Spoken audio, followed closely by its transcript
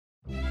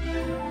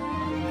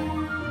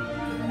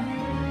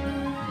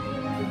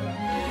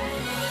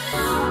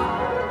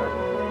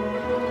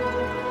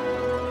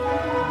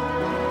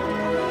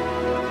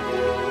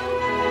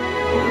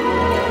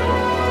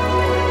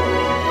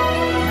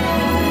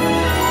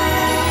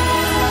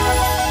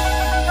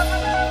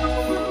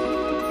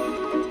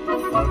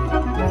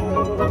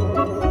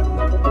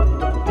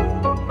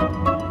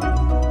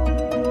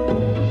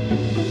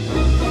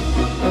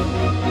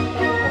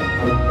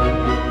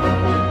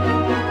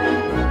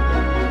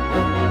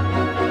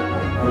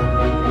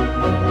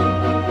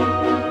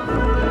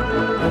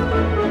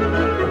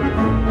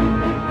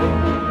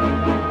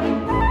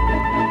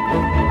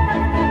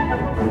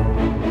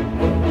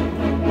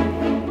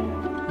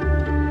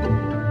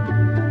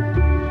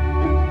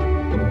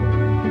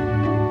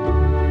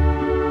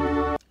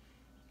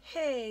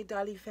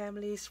Dolly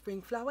family,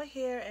 Springflower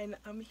here, and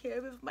I'm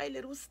here with my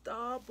little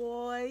star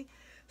boy.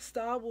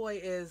 Star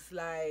boy is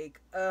like,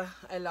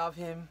 I love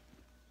him.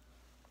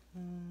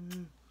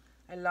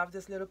 I love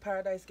this little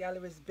Paradise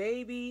Galleries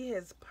baby.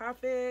 He's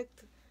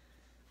perfect.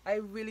 I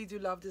really do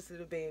love this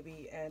little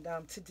baby. And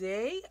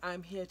today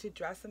I'm here to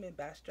dress him in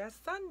Bash Dress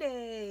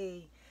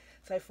Sunday.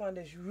 So I found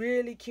this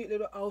really cute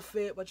little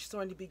outfit, what you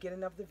saw in the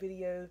beginning of the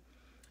video.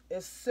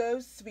 It's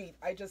so sweet.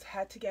 I just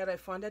had to get it. I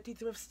found it at the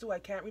thrift store. I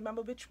can't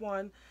remember which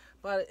one,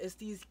 but it's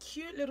these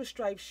cute little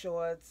striped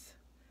shorts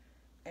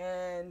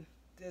and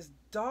this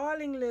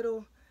darling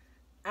little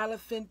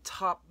elephant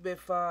top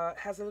with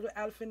has a little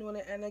elephant on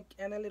it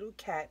and a little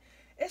cat.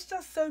 It's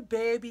just so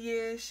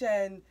babyish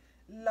and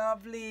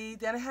lovely.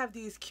 Then I have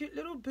these cute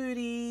little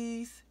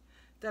booties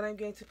that I'm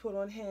going to put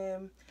on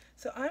him.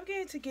 So I'm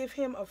going to give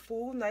him a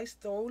full nice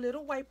thorough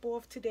little wipe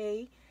off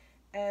today.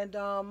 And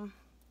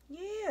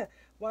yeah,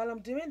 while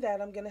I'm doing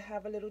that, I'm gonna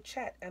have a little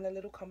chat and a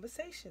little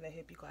conversation. I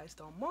hope you guys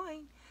don't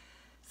mind.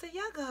 So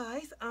yeah,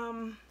 guys,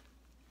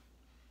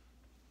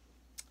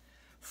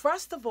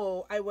 first of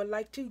all, I would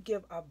like to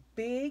give a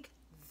big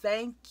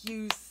thank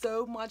you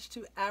so much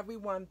to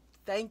everyone.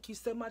 Thank you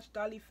so much,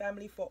 Dolly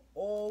family, for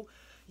all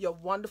your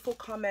wonderful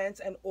comments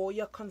and all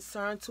your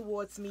concern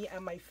towards me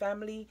and my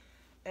family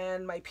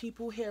and my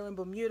people here in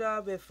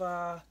Bermuda with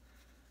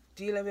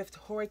dealing with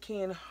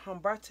Hurricane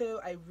Humberto.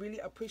 I really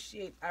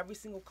appreciate every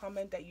single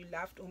comment that you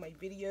left on my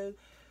video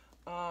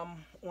on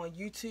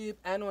YouTube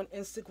and on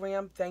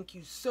Instagram. Thank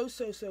you so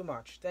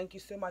much. Thank you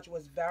so much. It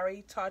was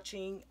very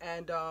touching,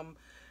 and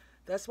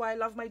that's why I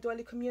love my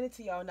Dolly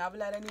community. I'll never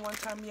let anyone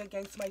turn me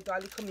against my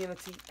Dolly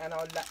community, and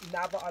I'll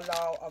never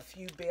allow a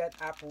few bad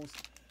apples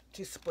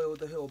to spoil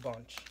the whole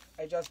bunch.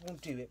 I just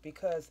won't do it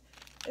because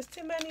there's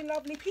too many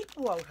lovely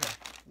people out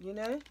here, you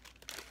know.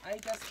 I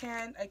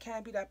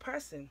can't be that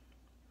person.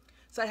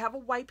 So I have a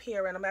wipe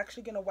here, and I'm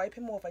actually going to wipe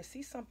him off. I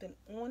see something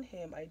on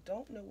him. I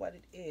don't know what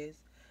it is,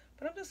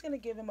 but I'm just going to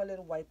give him a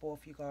little wipe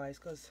off, you guys,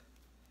 because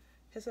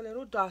he's a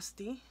little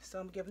dusty.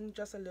 So I'm giving him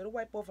just a little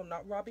wipe off. I'm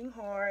not rubbing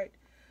hard.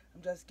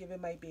 I'm just giving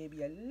my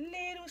baby a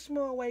little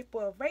small wipe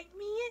off. Right,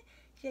 Mia?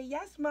 Yeah,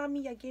 yes,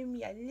 Mommy, you're giving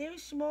me a little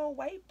small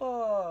wipe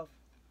off.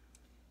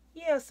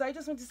 Yeah, so I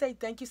just want to say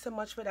thank you so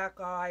much for that,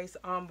 guys.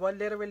 We're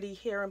literally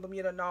here in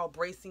Bermuda now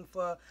bracing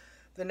for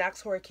the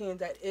next hurricane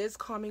that is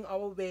coming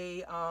our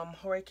way,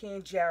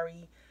 Hurricane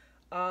Jerry.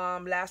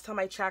 Last time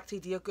I checked, he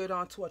did go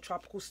down to a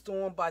tropical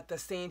storm, but they're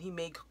saying he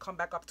may come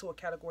back up to a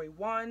Category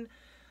 1.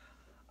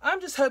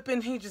 I'm just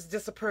hoping he just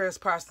disappears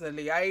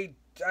personally. I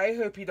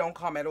hope he don't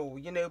come at all,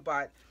 you know,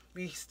 but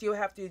we still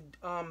have to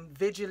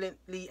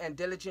vigilantly and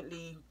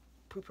diligently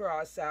prepare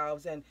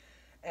ourselves and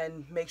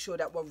make sure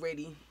that we're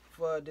ready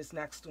for this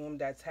next storm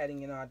that's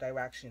heading in our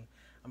direction.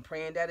 I'm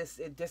praying that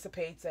it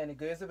dissipates and it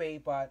goes away,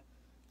 but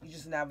you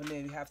just never know.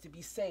 You have to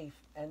be safe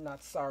and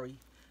not sorry,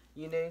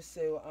 you know.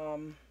 So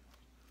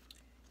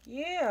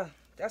yeah,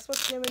 that's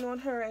what's going on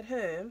here at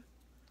home.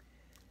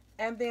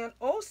 And then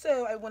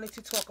also I wanted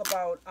to talk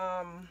about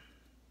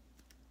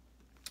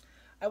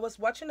I was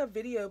watching a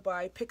video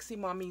by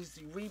Piximommys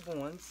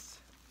Reborns,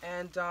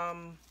 and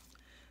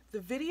the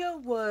video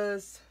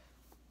was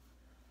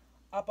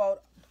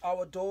about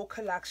our doll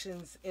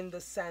collections, in the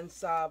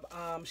sense of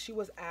she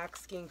was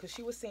asking, because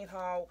she was saying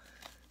how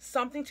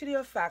something to the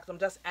effect, I'm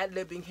just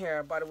ad-libbing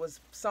here, but it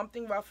was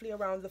something roughly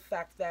around the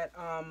fact that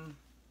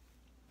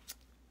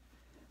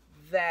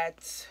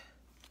that,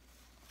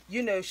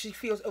 you know, she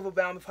feels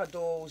overwhelmed with her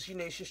dolls. You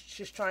know,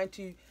 she's trying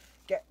to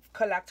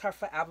collect her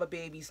forever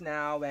babies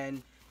now,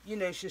 and you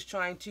know, she's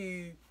trying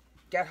to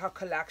get her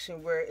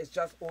collection where it's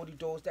just all the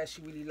dolls that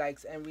she really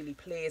likes and really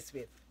plays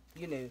with,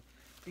 you know,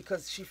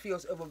 because she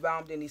feels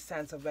overwhelmed in the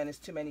sense of when it's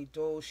too many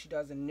dolls, she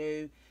doesn't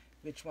know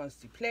which ones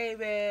to play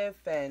with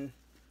and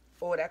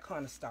all that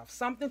kind of stuff.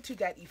 Something to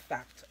that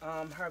effect.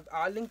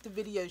 I'll link the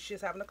video.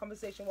 She's having a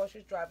conversation while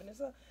she's driving. It's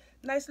a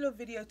nice little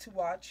video to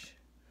watch.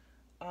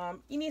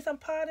 You need some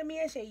powder,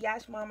 me? I say,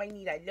 yes, Mom, I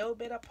need a little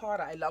bit of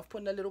powder. I love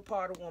putting a little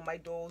powder on my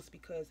dolls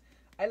because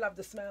I love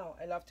the smell.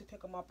 I love to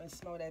pick them up and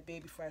smell that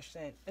baby fresh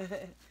scent.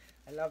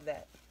 I love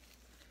that.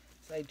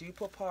 So I do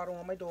put powder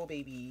on my doll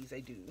babies. I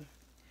do.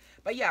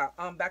 But yeah,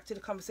 back to the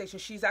conversation.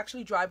 She's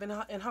actually driving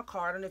in her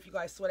car. I don't know if you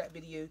guys saw that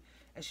video.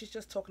 And she's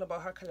just talking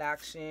about her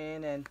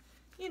collection and,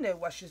 you know,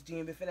 what she's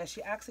doing with it. And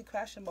she asked a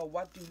question about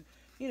what do,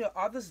 you know,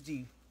 others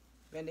do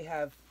when they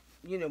have,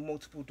 you know,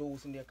 multiple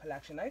dolls in their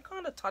collection. I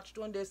kind of touched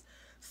on this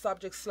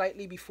subject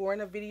slightly before in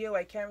a video.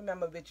 I can't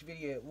remember which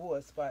video it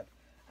was, but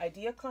I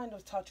did kind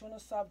of touch on the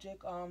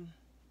subject,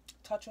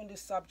 touch on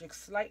this subject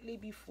slightly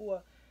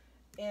before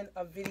in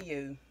a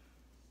video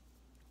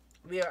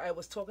where I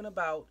was talking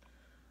about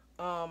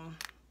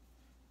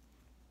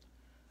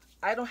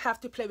I don't have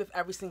to play with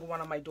every single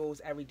one of my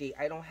dolls every day.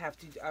 I don't have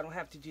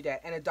to do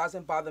that. And it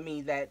doesn't bother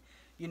me that,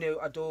 you know,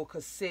 a doll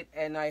could sit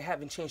and I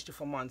haven't changed it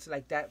for months.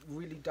 Like, that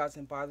really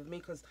doesn't bother me,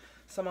 because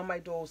some of my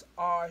dolls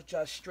are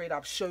just straight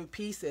up show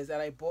pieces,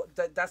 and I bought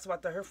that's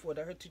what they're here for.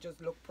 They're here to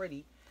just look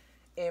pretty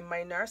in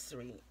my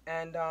nursery.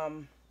 And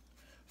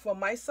for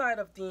my side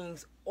of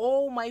things,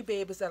 all my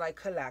babies that I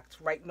collect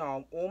right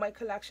now, all my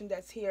collection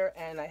that's here,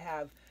 and I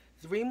have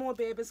 3 more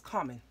babies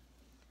coming.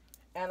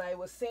 And I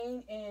was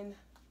saying in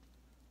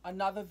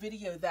another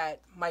video that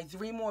my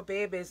 3 more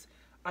babies,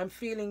 I'm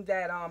feeling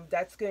that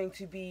that's going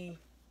to be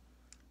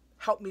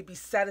help me be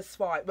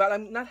satisfied. Well,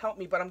 I'm not help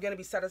me, but I'm going to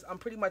be satisfied. I'm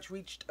pretty much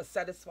reached a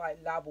satisfied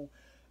level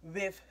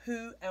with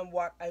who and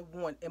what I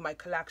want in my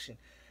collection.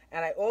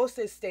 And I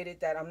also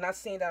stated that I'm not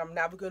saying that I'm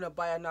never going to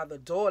buy another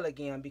doll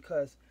again,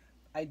 because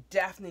I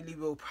definitely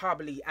will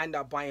probably end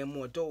up buying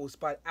more dolls.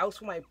 But as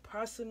for my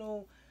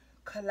personal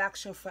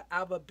collection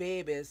forever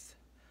babies,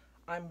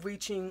 I'm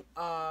reaching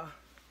a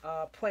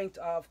point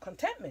of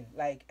contentment.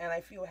 Like, and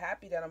I feel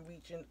happy that I'm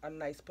reaching a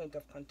nice point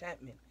of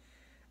contentment.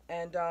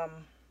 And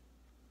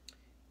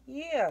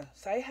yeah,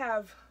 so I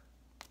have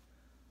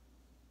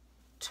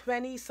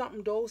 20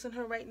 something dolls in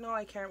her right now.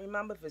 I can't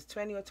remember if it's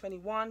 20 or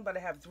 21, but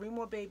I have 3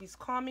 more babies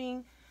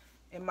coming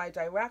in my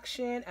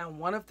direction. And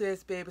one of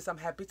those babies, I'm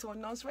happy to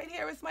announce right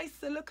here, is my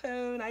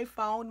silicone. I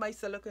found my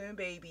silicone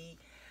baby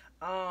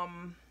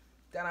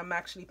that I'm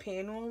actually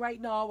paying on right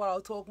now. Well,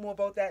 I'll talk more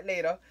about that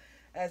later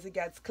as it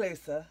gets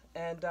closer.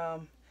 And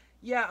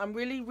yeah, I'm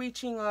really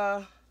reaching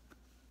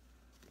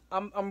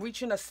I'm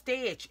reaching a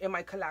stage in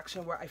my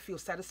collection where I feel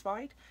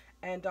satisfied.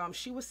 And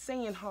she was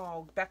saying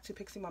how, back to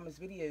Piximommys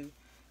video,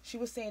 she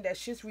was saying that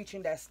she's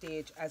reaching that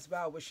stage as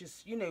well, which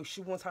is, you know,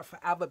 she wants her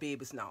forever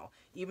babies now.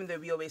 Even though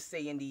we always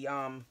say in the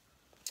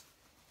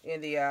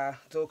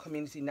doll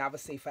community, never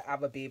say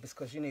forever babies,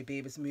 because, you know,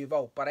 babies move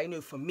out. But I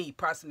know for me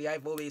personally,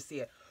 I've always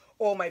said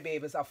all my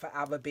babies are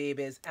forever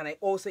babies. And I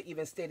also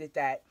even stated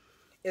that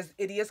it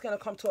is going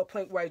to come to a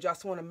point where I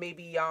just want to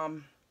maybe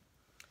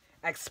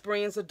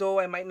experience a doll.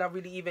 I might not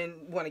really even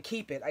want to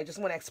keep it. I just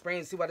want to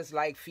experience, see what it's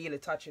like, feel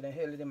it, touch it, and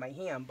hold it in my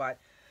hand. But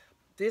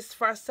this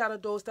first set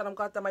of dolls that I've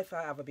got, that my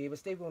forever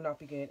babies, they will not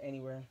be going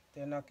anywhere.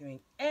 They're not going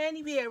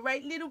anywhere,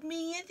 right, little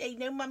minions? Ain't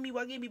no mommy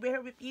walking me with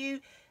her with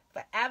you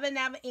forever,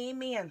 never,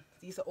 amen.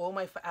 These are all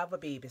my forever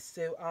babies.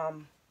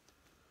 So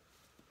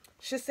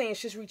she's saying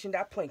she's reaching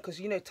that point, because,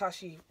 you know,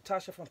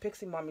 Tasha from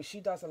Piximommys, she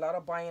does a lot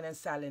of buying and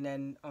selling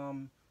and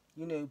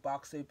you know,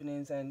 box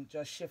openings and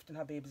just shifting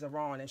her babies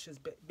around. And she's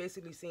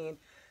basically saying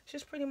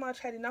she's pretty much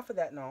had enough of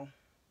that now.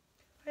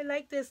 I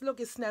like this. Look,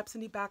 it snaps in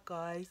the back,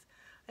 guys.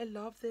 I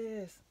love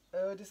this.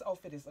 Oh, this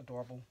outfit is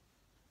adorable.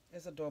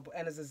 It's adorable.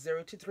 And it's a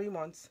 0 to 3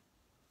 months.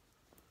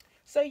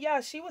 So, yeah,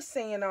 she was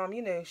saying,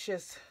 you know,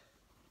 she's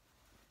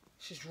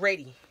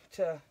ready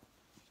to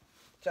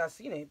just,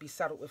 you know, be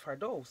settled with her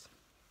dolls,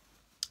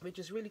 which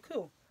is really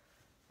cool.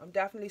 I'm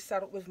definitely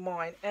settled with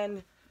mine.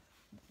 And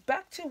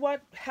back to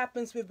what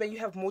happens with when you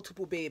have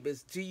multiple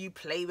babies. Do you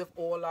play with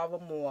all of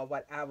them or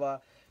whatever?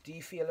 Do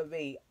you feel a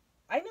way?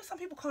 I know some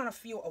people kind of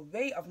feel a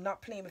way of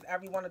not playing with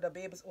every one of the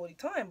babies all the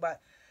time, but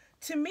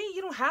to me,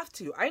 you don't have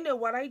to. I know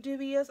what I do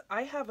is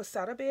I have a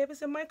set of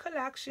babies in my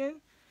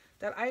collection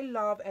that I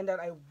love and that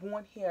I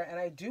want here, and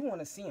I do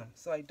want to see them.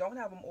 So I don't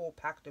have them all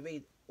packed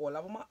away. All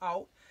of them are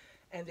out,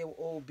 and they will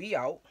all be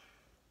out.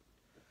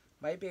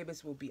 My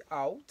babies will be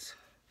out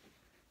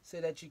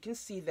so that you can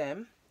see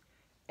them.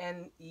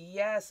 And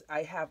yes,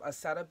 I have a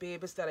set of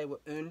babies that I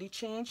will only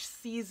change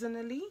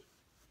seasonally,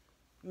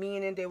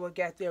 meaning they will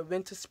get their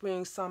winter,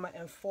 spring, summer,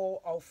 and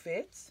fall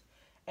outfits.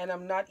 And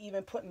I'm not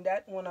even putting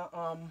that on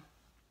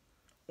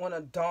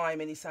a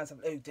dime in the sense of,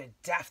 oh,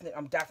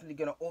 I'm definitely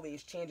going to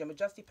always change them. It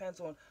just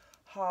depends on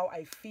how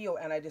I feel.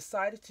 And I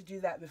decided to do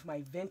that with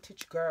my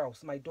vintage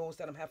girls, my dolls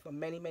that I've had for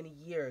many, many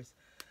years.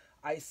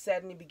 I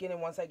said in the beginning,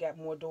 once I get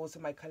more dolls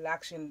in my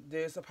collection,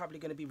 those are probably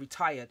going to be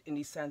retired in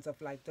the sense of,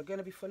 like, they're going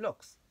to be for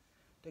looks.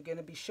 They're going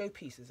to be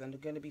showpieces, and they're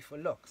going to be for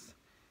looks.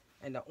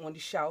 And they're on the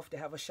shelf. They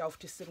have a shelf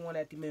to sit on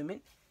at the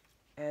moment.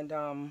 And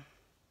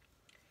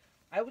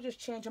I would just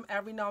change them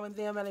every now and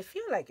then when I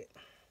feel like it.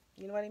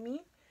 You know what I mean?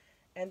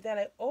 And then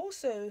I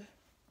also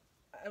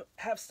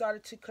have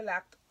started to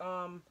collect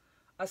a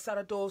set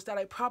of dolls that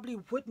I probably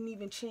wouldn't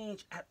even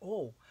change at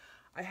all.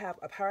 I have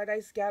a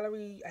Paradise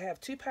Gallery. I have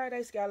 2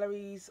 Paradise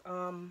Galleries.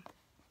 I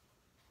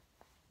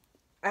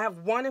have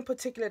one in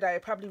particular that I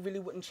probably really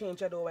wouldn't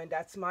change at all, and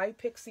that's my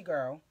Pixie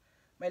girl,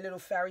 my little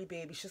fairy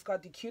baby. She's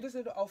got the cutest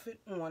little outfit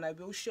on. I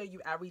will show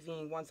you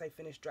everything once I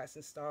finish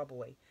dressing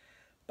Starboy.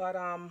 But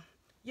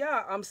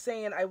yeah, I'm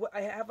saying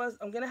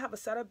I'm gonna have a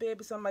set of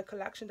babies on my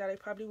collection that I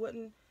probably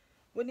wouldn't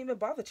even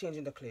bother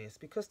changing the clothes,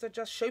 because they're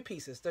just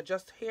showpieces. They're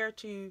just here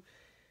to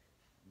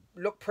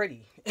look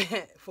pretty,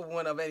 for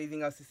want of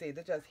anything else to say.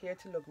 They're just here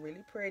to look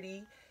really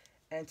pretty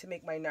and to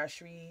make my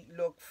nursery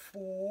look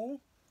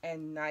full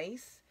and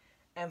nice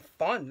and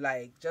fun.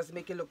 Like, just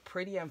make it look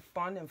pretty and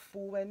fun and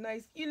full and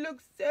nice. You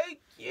look so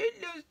cute,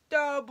 little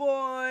star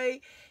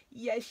boy.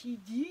 Yes, you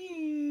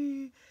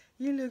do.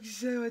 You look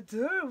so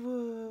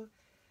adorable.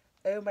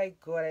 Oh my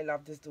god, I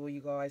love this doll,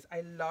 you guys. I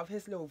love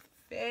his little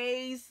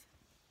face.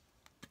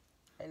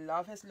 I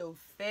love his little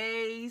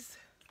face.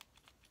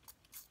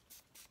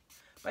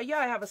 But yeah,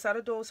 I have a set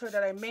of dolls here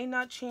that I may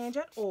not change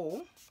at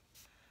all.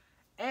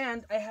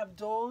 And I have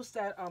dolls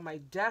that are my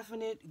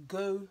definite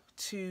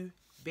go-to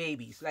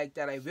babies. Like,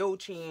 that I will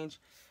change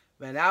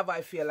whenever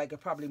I feel like it,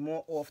 probably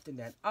more often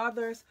than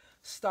others.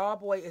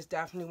 Starboy is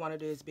definitely one of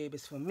those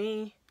babies for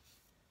me.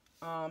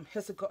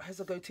 He's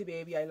a go-to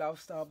baby. I love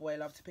Starboy. I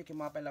love to pick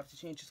him up. I love to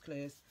change his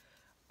clothes.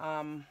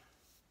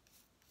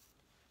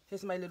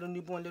 Here's my little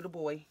newborn little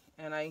boy,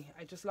 and I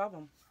just love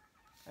him.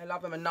 I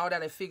love him, and now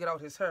that I figured out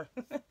his hair,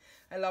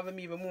 I love him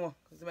even more.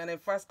 Because when I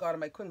first got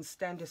him, I couldn't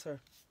stand his hair.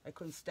 I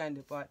couldn't stand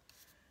it, but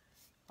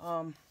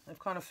I've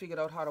kind of figured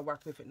out how to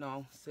work with it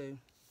now. So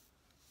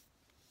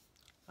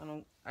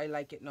I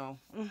like it now.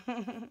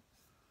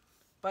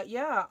 But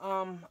yeah,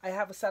 I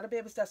have a set of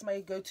babies that's my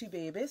go-to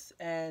babies,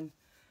 and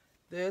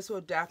this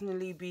will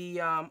definitely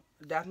be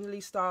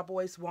definitely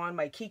Starboy's one.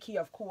 My Kiki,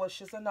 of course,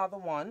 she's another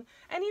one.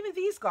 And even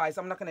these guys,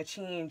 I'm not gonna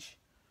change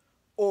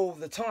all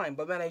the time,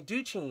 but when I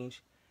do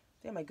change,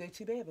 they're my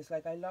go-to babies.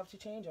 Like, I love to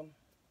change them.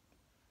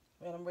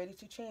 When I'm ready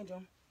to change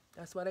them,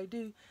 that's what I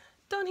do.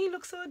 Don't he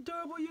look so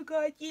adorable, you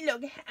guys? You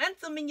look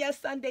handsome in your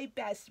Sunday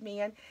best,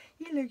 man.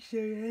 You look so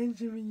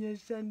handsome in your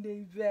Sunday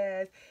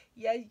best.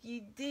 Yes,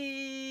 you do.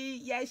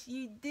 Yes,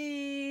 you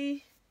do.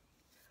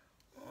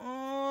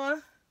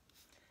 Aww.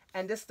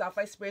 And this stuff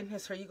I sprayed in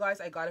his hair, you guys,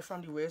 I got it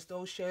from the Raised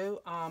Doll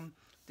show.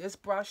 This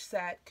brush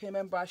set came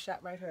in brush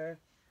set right here.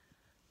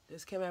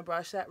 This came in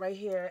brush set right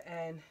here,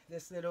 and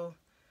this little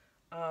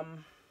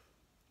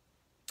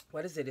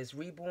what is it? It's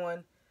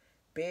Reborn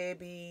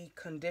Baby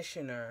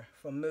Conditioner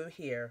for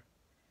mohair,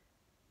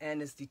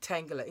 and it's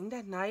detangler. Isn't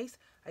that nice?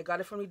 I got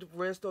it from the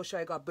Raised Doll show.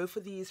 I got both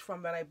of these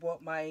from when I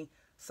bought my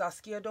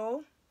Saskia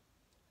doll,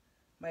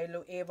 my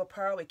little Ava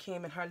Pearl. It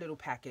came in her little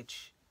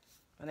package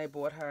when I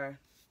bought her.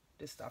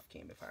 This stuff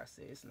came with her,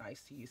 so it's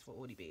nice to use for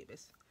all the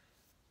babies.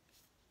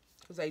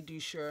 Because I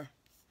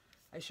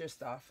share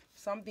stuff.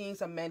 Some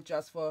things are meant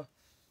just for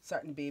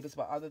certain babies,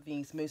 but other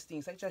things, most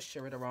things, I just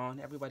share it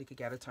around. Everybody could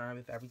get a turn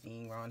with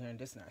everything around here in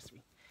this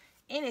nursery.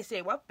 And they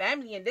say, what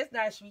family in this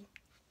nursery?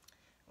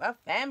 What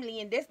family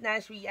in this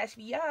nursery? Yes,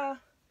 we are.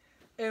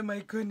 Oh my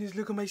goodness,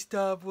 look at my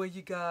Starboy,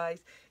 you guys.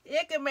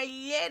 Look at my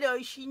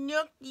little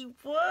snooky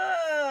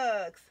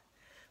bugs.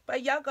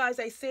 But y'all guys,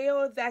 I say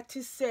all that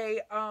to say,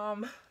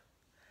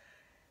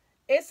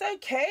 it's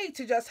okay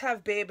to just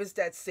have babies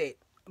that sit.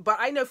 But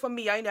I know for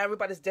me, I know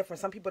everybody's different.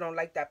 Some people don't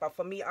like that. But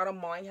for me, I don't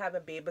mind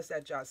having babies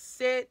that just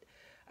sit.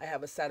 I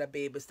have a set of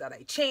babies that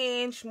I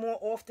change more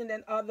often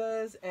than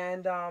others.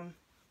 And,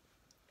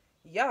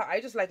 yeah, I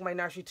just like my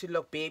nursery to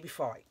look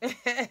baby-fied.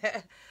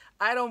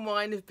 I don't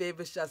mind if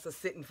babies just are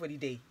sitting for the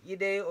day, you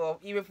know, or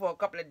even for a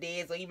couple of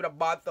days or even a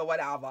month or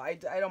whatever. I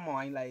don't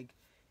mind. Like,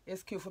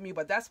 it's cute for me.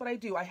 But that's what I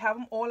do. I have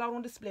them all out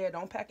on display. I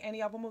don't pack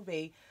any of them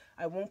away.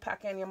 I won't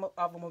pack any of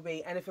them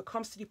away. And if it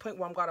comes to the point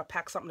where I'm going to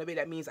pack something away,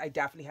 that means I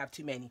definitely have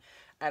too many.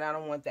 And I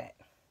don't want that.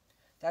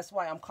 That's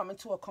why I'm coming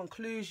to a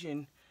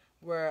conclusion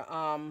where,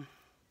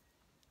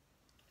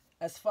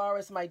 as far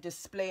as my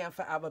display and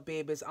forever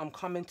babies, I'm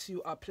coming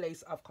to a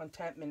place of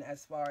contentment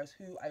as far as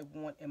who I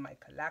want in my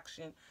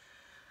collection.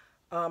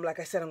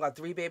 Like I said, I've got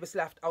 3 babies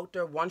left out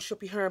there. One should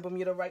be here in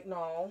Bermuda right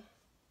now.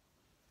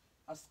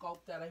 A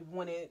sculpt that I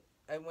wanted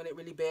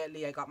really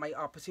badly. I got my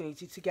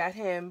opportunity to get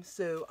him.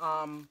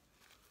 So,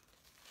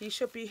 he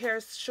should be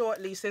here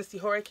shortly. Since the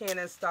hurricane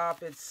and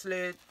stuff, it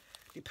slid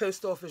the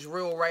post office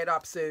real right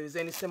up, so there's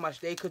only so much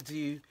they could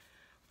do.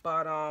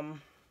 But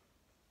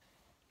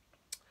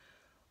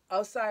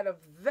outside of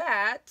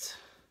that,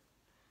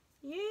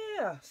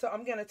 yeah. So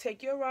I'm gonna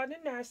take you around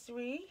the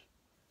nursery.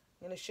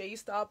 I'm gonna show you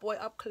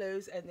Starboy up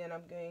close, and then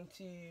I'm going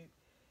to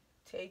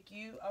take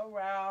you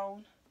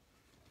around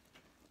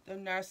the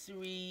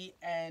nursery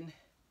and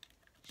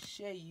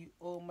show you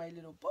all my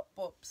little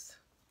boop-boops.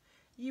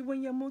 You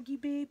and your muggy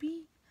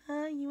baby?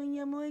 Huh? You and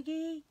your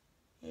muggy?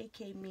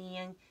 Okay,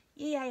 man.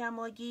 Yeah, your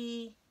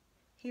muggy.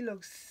 He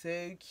looks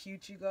so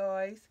cute, you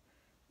guys.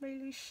 My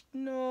little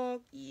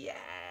snook.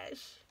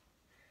 Yes.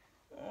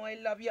 Oh, I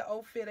love your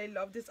outfit. I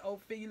love this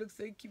outfit. You look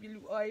so cute. Your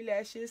little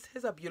eyelashes.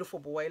 He's a beautiful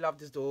boy. I love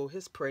this doll.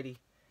 He's pretty.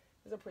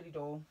 He's a pretty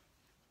doll.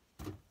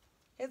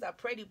 He's a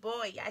pretty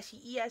boy. Yes,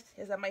 he is.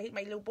 He's my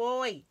little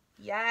boy.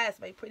 Yes,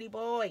 my pretty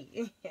boy.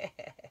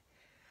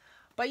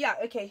 But yeah,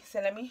 okay.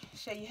 So let me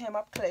show you him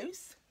up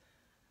close.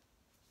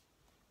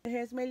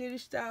 Here's my little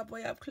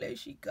Starboy up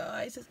close, you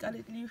guys. He's got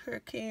his little hair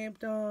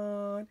camped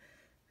on.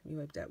 Let me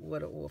wipe that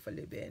water off a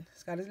little bit.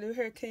 He's got his little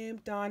hair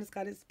camped on. He's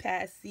got his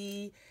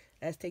passy.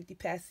 Let's take the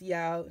passy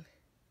out.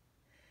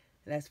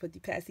 Let's put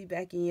the passy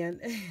back in.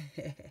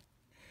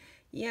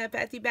 Yeah,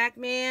 passy back,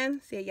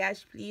 man. Say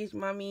yes, please,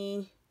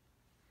 mommy.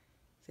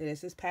 So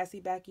this is passy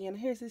back in.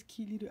 Here's his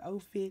cute little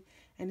outfit.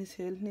 And he's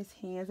holding his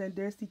hands. And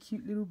there's the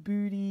cute little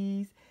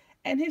booties.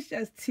 And he's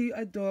just too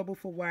adorable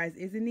for words,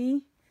 isn't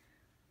he?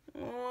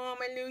 Oh,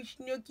 my little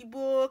snooky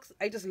books.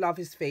 I just love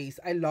his face.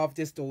 I love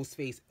this doll's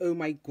face. Oh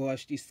my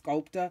gosh, the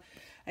sculptor.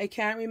 I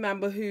can't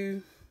remember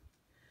who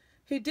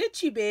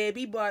did you,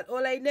 baby, but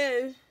all I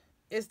know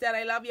is that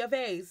I love your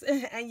face.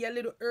 And your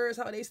little ears,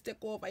 how they stick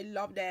off. I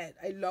love that.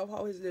 I love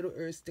how his little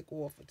ears stick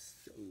off. It's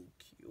so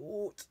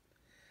cute.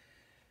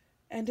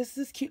 And this is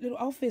his cute little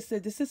outfit. So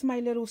this is my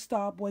little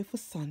Starboy for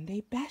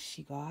Sunday best,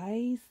 you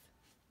guys.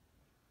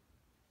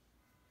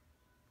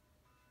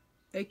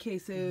 Okay,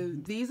 so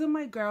these are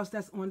my girls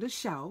that's on the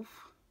shelf.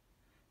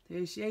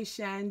 There's Shay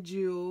Shan,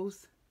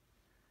 Jules,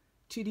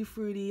 Tutti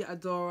Frutti,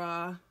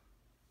 Adora,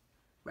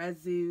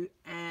 Razoo,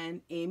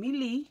 and Amy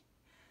Lee.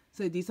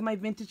 So these are my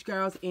vintage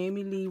girls,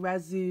 Amy Lee,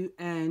 Razoo,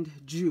 and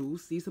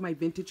Jules. These are my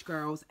vintage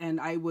girls, and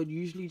I would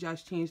usually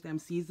just change them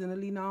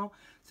seasonally now.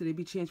 So they'd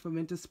be changed for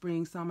winter,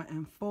 spring, summer,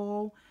 and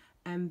fall.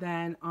 And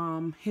then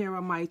here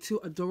are my two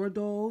Adora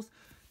dolls.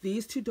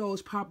 These two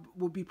dolls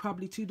will be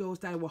probably two dolls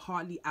that I will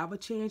hardly ever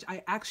change.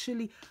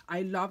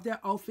 I love their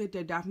outfit.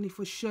 They're definitely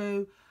for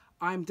show.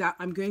 I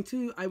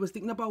was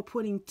thinking about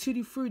putting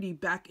Tutti Frutti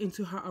back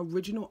into her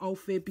original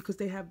outfit because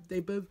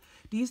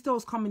these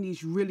dolls come in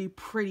these really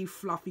pretty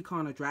fluffy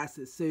kind of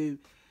dresses. So,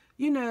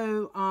 you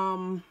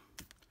know,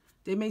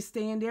 they may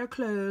stay in their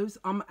clothes.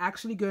 I'm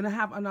actually going to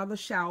have another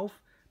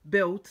shelf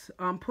built,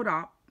 put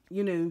up,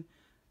 you know,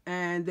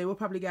 and they will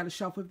probably get a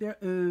shelf of their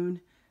own.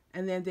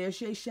 And then there's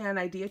Shay Shan.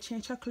 I did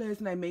change her clothes,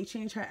 and I may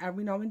change her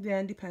every now and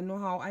then depending on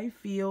how I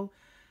feel.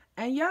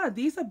 And yeah,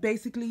 these are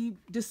basically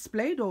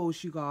display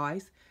dolls, you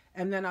guys.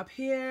 And then up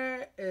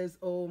here is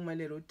all my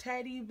little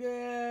teddy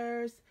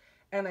bears.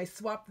 And I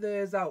swapped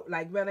those out.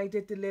 Like when I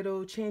did the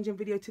little changing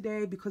video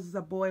today, because it's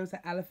a boy, it was an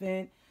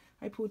elephant.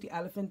 I put the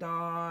elephant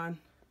on.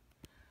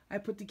 I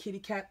put the kitty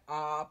cat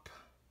up.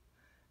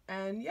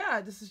 And yeah,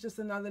 this is just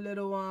another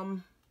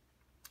little,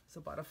 it's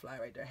a butterfly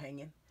right there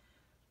hanging.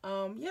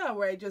 Yeah,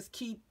 where I just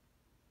keep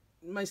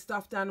my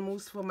stuffed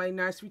animals for my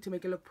nursery to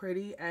make it look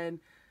pretty. And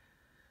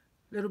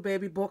little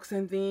baby books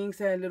and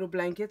things and little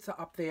blankets are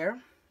up there.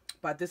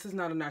 But this is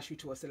not a nursery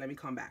tour, so let me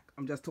come back.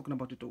 I'm just talking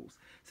about the dolls.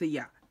 So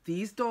yeah,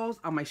 these dolls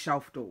are my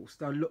shelf dolls.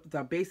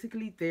 They're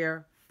basically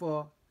there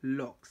for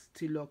looks,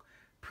 to look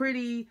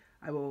pretty.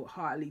 I will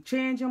hardly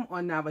change them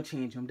or never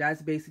change them.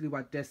 That's basically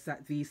what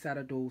these set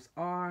of dolls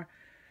are.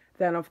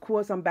 Then of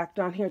course I'm back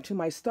down here to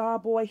my star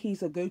boy.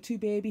 He's a go-to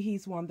baby.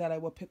 He's one that I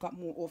will pick up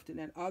more often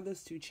than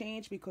others to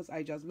change because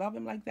I just love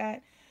him like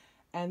that.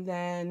 And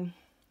then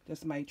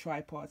my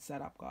tripod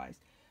setup, guys.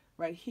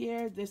 Right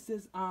here, this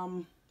is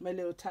my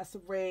little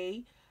Tasha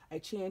Ray. I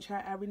change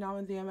her every now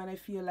and then when I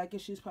feel like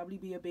it. She's probably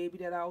be a baby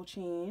that I'll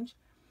change.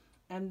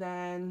 And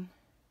then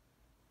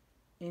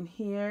in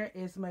here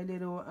is my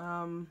little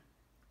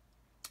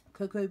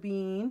Cocoa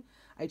Bean.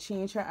 I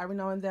change her every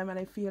now and then when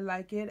I feel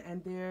like it.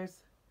 And there's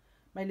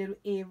my little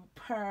Ava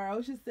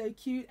Pearl. She's so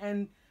cute,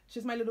 and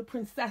she's my little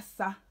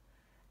princessa.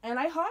 And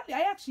I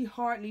actually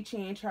hardly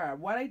change her.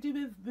 What I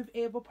do with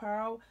Ava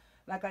Pearl,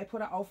 like I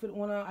put an outfit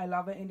on her. I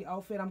love her in the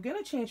outfit. I'm going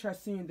to change her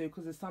soon though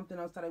because there's something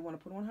else that I want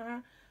to put on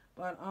her.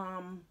 But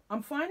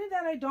I'm finding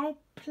that I don't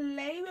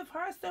play with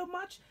her so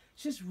much.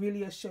 She's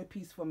really a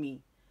showpiece for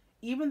me.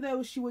 Even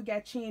though she would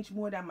get changed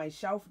more than my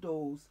shelf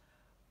dolls.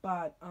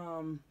 But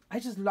I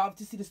just love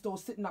to see the doll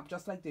sitting up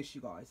just like this,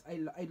 you guys.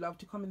 I love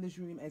to come in this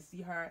room and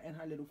see her and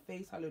her little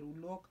face, her little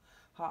look,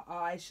 her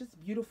eyes. She's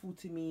beautiful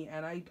to me.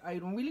 And I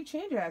don't really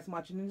change her as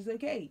much, and it's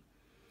okay.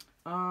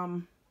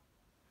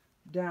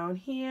 Down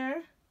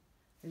here,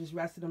 I just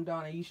rested them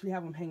down. I usually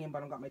have them hanging,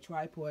 but I got my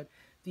tripod.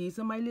 These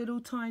are my little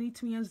tiny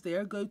twins.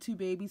 They're go-to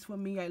babies for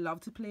me. I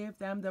love to play with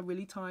them. They're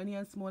really tiny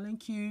and small and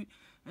cute.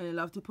 And I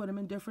love to put them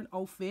in different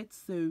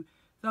outfits. So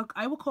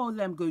I will call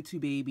them go-to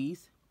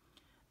babies.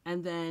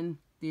 And then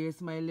there's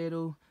my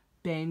little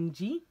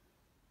Benji.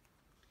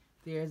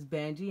 There's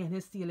Benji, and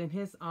he's still in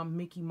his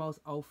Mickey Mouse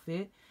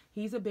outfit.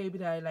 He's a baby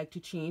that I like to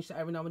change. So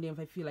every now and then if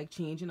I feel like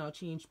changing, I'll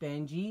change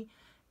Benji.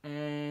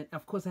 And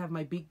of course I have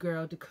my big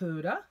girl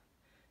Dakota.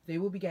 They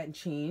will be getting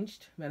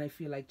changed when I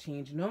feel like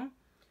changing them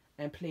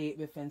and play it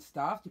with and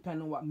stuff,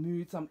 depending on what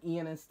moods I'm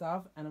in and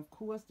stuff. And of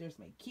course, there's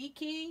my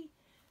Kiki.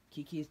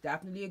 Kiki is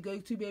definitely a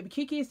go-to baby.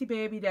 Kiki is the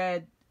baby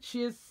that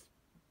she's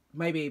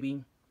my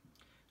baby.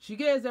 She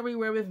goes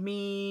everywhere with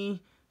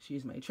me.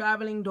 She's my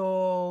traveling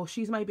doll.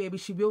 She's my baby.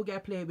 She will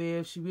get played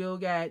with. She will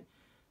get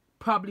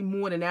probably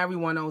more than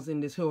everyone else in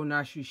this whole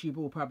nursery. She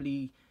will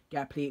probably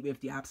get played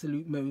with the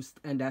absolute most,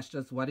 and that's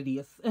just what it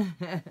is.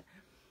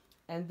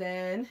 And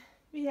then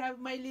we have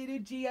my little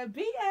Gia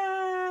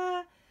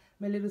Bia,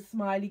 my little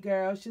smiley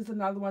girl. She's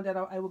another one that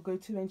I will go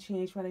to and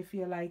change when I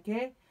feel like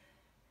it.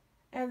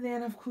 And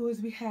then, of course,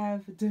 we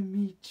have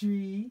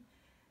Dimitri.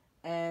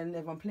 And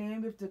if I'm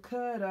playing with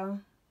Dakota,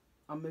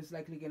 I'm most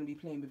likely going to be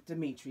playing with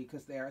Dimitri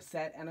because they are a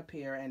set and a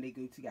pair and they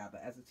go together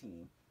as a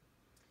team.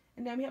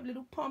 And then we have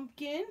little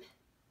Pumpkin.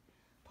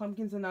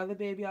 Pumpkin's another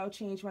baby I'll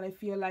change when I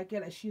feel like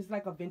it. She's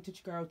like a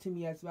vintage girl to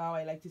me as well.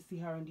 I like to see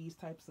her in these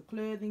types of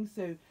clothing.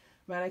 So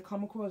when I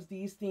come across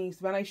these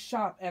things, when I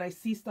shop and I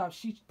see stuff,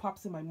 she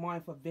pops in my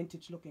mind for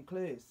vintage looking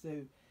clothes.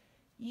 So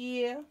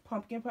yeah,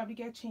 Pumpkin probably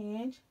get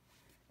changed.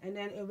 And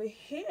then over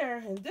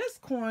here in this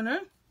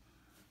corner,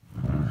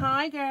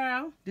 hi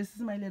girl, this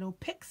is my little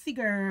pixie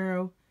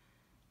girl,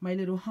 my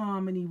little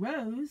Harmony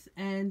Rose,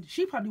 and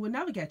she probably would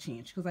never get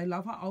changed because I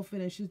love her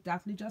outfit and she's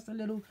definitely just a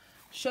little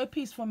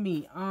showpiece for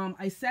me.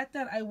 I said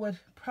that I would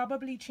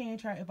probably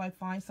change her if I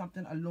find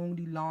something along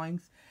the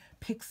lines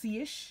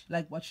pixie-ish,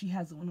 like what she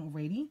has on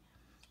already.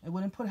 I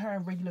wouldn't put her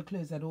in regular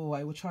clothes at all.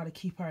 I would try to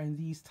keep her in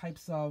these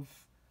types of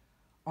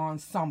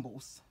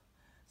ensembles.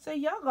 So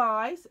yeah,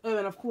 guys. Oh,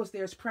 and of course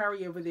there's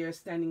Prairie over there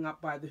standing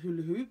up by the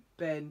hula hoop,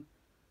 and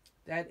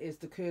that is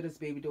Dakota's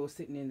baby doll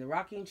sitting in the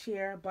rocking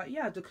chair. But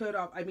yeah,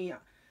 Dakota, I mean,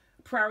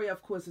 Prairie,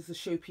 of course, is a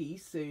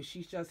showpiece, so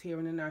she's just here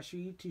in the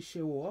nursery to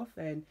show off.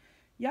 And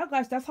yeah,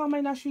 guys, that's how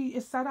my nursery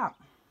is set up.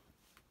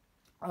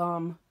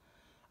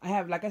 I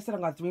have, like I said, I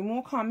got 3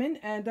 more coming,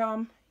 and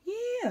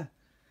yeah.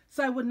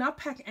 So I would not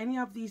pack any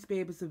of these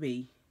babies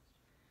away.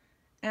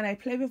 And I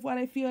play with what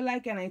I feel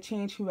like, and I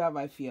change whoever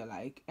I feel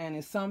like. And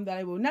it's some that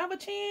I will never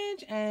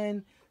change,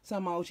 and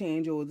some I'll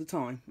change all the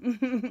time.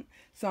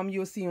 Some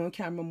you'll see on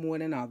camera more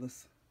than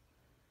others.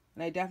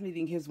 And I definitely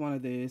think he's one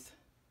of those.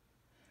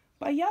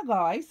 But yeah,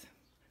 guys,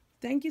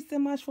 thank you so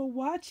much for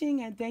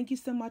watching, and thank you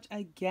so much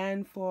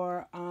again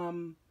for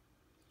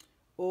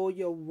all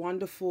your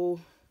wonderful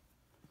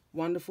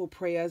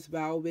prayers,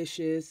 well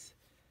wishes,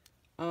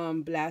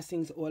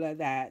 blessings, all of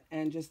that,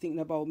 and just thinking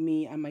about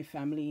me and my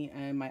family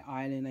and my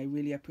island. I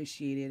really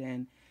appreciate it.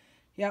 And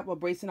yeah, we're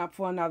bracing up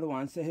for another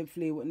one, so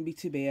hopefully it wouldn't be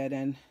too bad,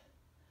 and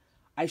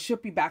I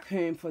should be back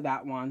home for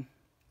that one.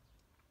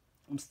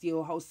 I'm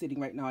still house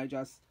sitting right now. I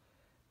just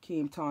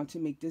came time to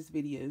make this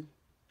video.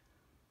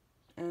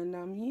 And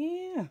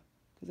yeah,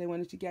 because I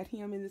wanted to get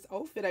him in this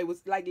outfit. I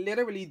was like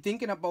literally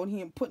thinking about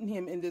him, putting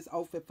him in this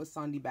outfit for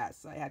Sunday bath,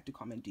 so I had to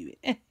come and do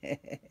it.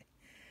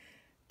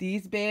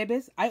 These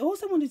babies. I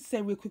also wanted to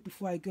say real quick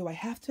before I go, I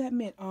have to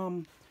admit,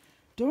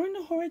 during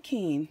the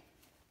hurricane,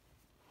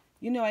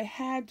 you know, I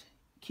had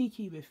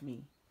Kiki with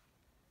me.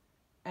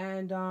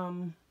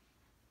 And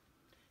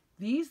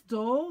these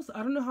dolls, I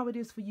don't know how it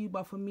is for you,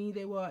 but for me,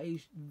 they were a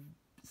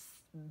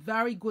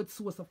very good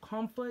source of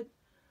comfort.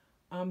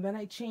 When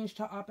I changed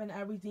her up and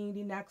everything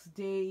the next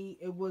day,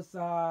 it was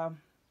a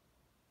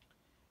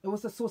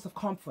source of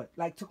comfort.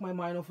 Like, took my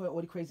mind off of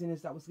all the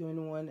craziness that was going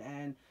on,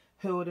 and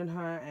holding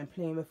her and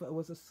playing with her, it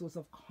was a source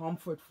of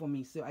comfort for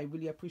me. So I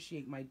really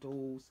appreciate my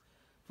dolls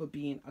for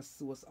being a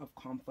source of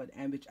comfort,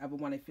 and whichever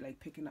one I feel like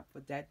picking up for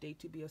that day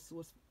to be a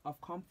source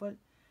of comfort,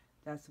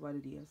 that's what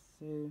it is.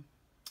 So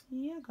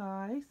yeah,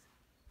 guys.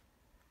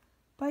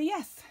 But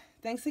yes,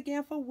 thanks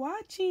again for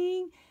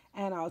watching,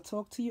 and I'll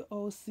talk to you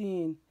all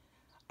soon.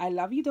 I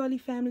love you, Dolly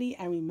family,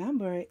 and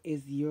remember,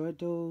 it's your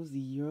dolls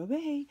your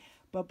way.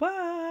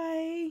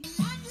 Bye-bye.